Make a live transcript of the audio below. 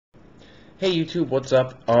Hey YouTube, what's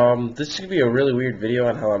up? This is gonna be a really weird video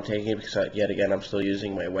on how I'm taking it because yet again I'm still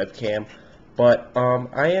using my webcam. But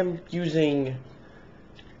I am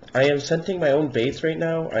scenting my own baits right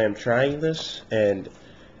now. I am trying this, and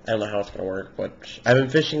I don't know how it's gonna work. But I've been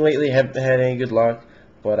fishing lately, haven't had any good luck.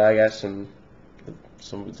 But I got some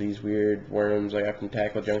of these weird worms I got from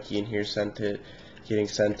Tackle Junkie in here, getting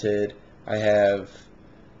scented. I have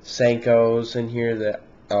Senkos in here that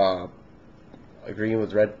green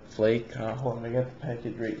with red flake. Hold on, I got the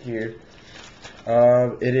package right here.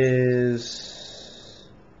 It is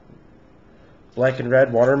black and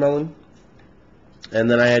red watermelon,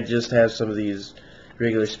 and then I just have some of these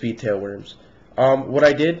regular speedtail worms. What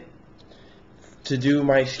I did to do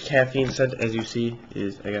my caffeine scent, as you see,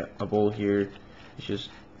 is I got a bowl here. It's just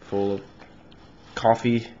full of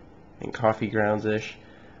coffee and coffee grounds-ish.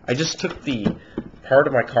 I just took the part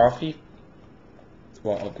of my coffee,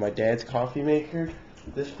 well, of my dad's coffee maker,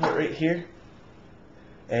 this part right here,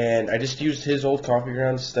 and I just used his old coffee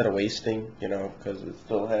grounds instead of wasting, you know, because it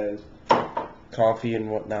still has coffee and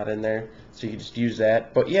whatnot in there, so you can just use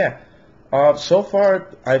that. But yeah, so far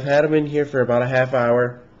I've had them in here for about a half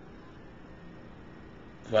hour.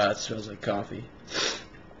 Wow, it smells like coffee.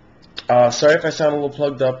 Sorry if I sound a little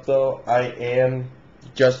plugged up though. I am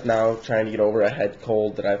just now trying to get over a head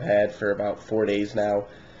cold that I've had for about 4 days now.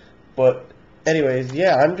 But anyways,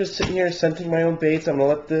 yeah, I'm just sitting here scenting my own baits. I'm going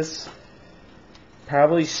to let this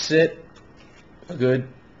probably sit a good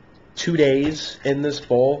 2 days in this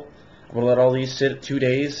bowl. I'm going to let all these sit 2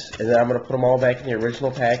 days, and then I'm going to put them all back in the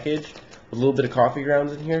original package with a little bit of coffee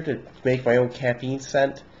grounds in here to make my own caffeine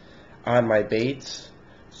scent on my baits.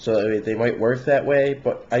 So they might work that way,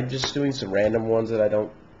 but I'm just doing some random ones that I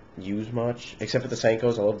don't use much, except for the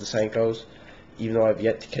Senkos. I love the Senkos, even though I've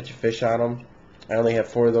yet to catch a fish on them. I only have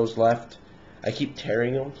 4 of those left. I keep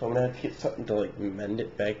tearing them, so I'm going to have to get something to like mend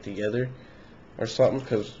it back together or something,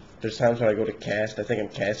 because there's times when I go to cast, I think I'm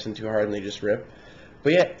casting too hard and they just rip.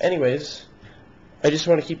 But yeah, anyways, I just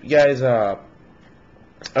want to keep you guys up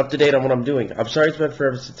to date on what I'm doing. I'm sorry it's been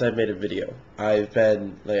forever since I've made a video. I've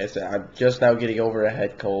been, like I said, I'm just now getting over a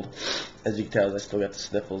head cold. As you can tell, I still got the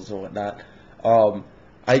sniffles and whatnot.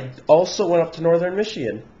 I also went up to Northern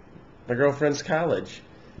Michigan, my girlfriend's college.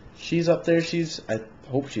 She's up there. I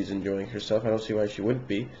hope she's enjoying herself. I don't see why she wouldn't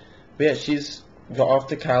be. But yeah, she's off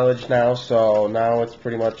to college now, so now it's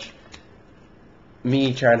pretty much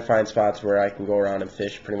me trying to find spots where I can go around and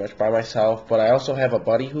fish pretty much by myself. But I also have a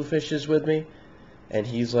buddy who fishes with me, and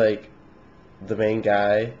he's like the main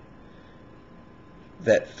guy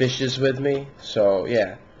that fishes with me. So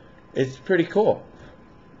yeah, it's pretty cool.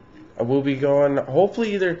 We'll be going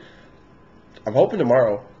hopefully I'm hoping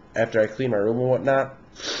tomorrow after I clean my room and whatnot,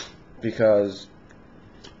 because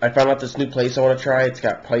I found out this new place I want to try. It's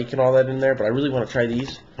got pike and all that in there, but I really want to try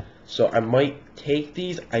these. So I might take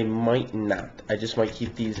these, I might not. I just might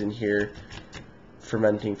keep these in here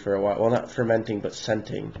fermenting for a while. Well, not fermenting, but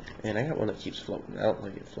scenting. And I got one that keeps floating. I don't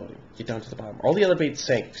like it floating. Get down to the bottom. All the other baits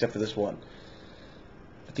sank except for this one.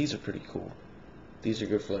 But these are pretty cool. These are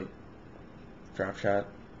good for like drop shot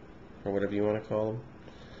or whatever you want to call them.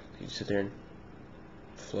 You sit there and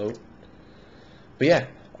float. But yeah,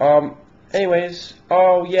 anyways,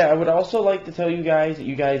 oh yeah, I would also like to tell you guys that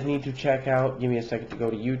you guys need to check out, give me a second to go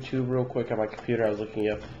to YouTube real quick on my computer. I was looking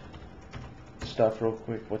up stuff real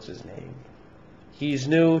quick. What's his name? He's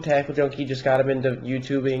new, Tackle Junkie just got him into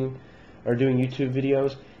YouTubing, or doing YouTube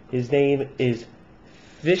videos. His name is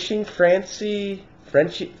Fishing Frenchie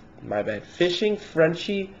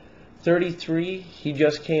 33. He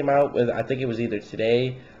just came out with, I think it was either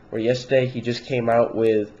today or yesterday, he just came out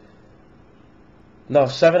with, no,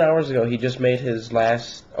 7 hours ago, he just made his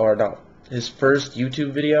first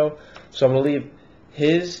YouTube video. So I'm going to leave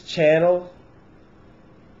his channel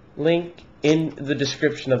link in the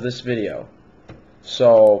description of this video.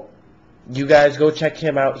 So you guys go check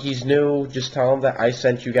him out. He's new. Just tell him that I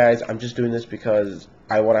sent you guys. I'm just doing this because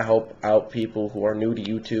I want to help out people who are new to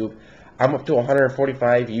YouTube. I'm up to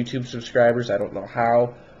 145 YouTube subscribers. I don't know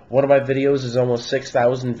how. One of my videos is almost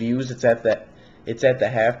 6,000 views. It's at the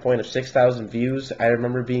half point of 6,000 views. I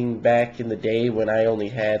remember being back in the day when I only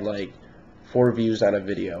had like 4 views on a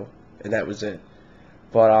video, and that was it.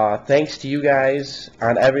 But thanks to you guys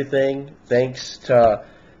on everything. Thanks to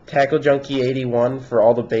Tackle Junkie 81 for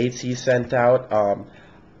all the baits he sent out.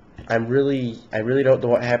 I really don't know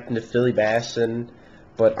what happened to Philly Bassin,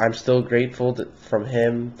 but I'm still grateful from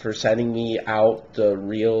him for sending me out the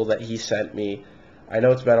reel that he sent me. I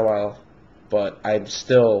know it's been a while, but I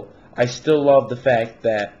still love the fact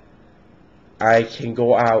that I can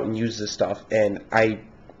go out and use this stuff, and I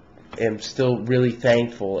am still really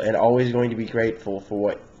thankful and always going to be grateful for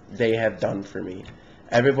what they have done for me.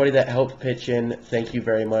 Everybody that helped pitch in, thank you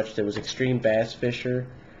very much. There was Extreme Bass Fisherman,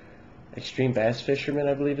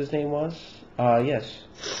 I believe his name was. Yes.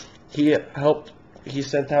 He helped. He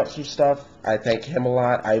sent out some stuff. I thank him a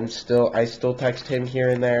lot. I still text him here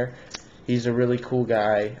and there. He's a really cool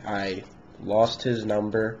guy. I lost his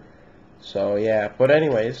number. So yeah. But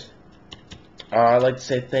anyways, I'd like to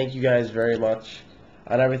say thank you guys very much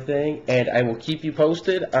on everything, and I will keep you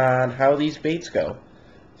posted on how these baits go.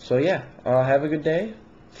 So yeah, have a good day.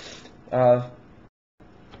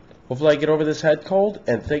 Hopefully I get over this head cold,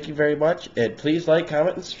 and thank you very much, and please like,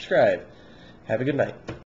 comment, and subscribe. Have a good night.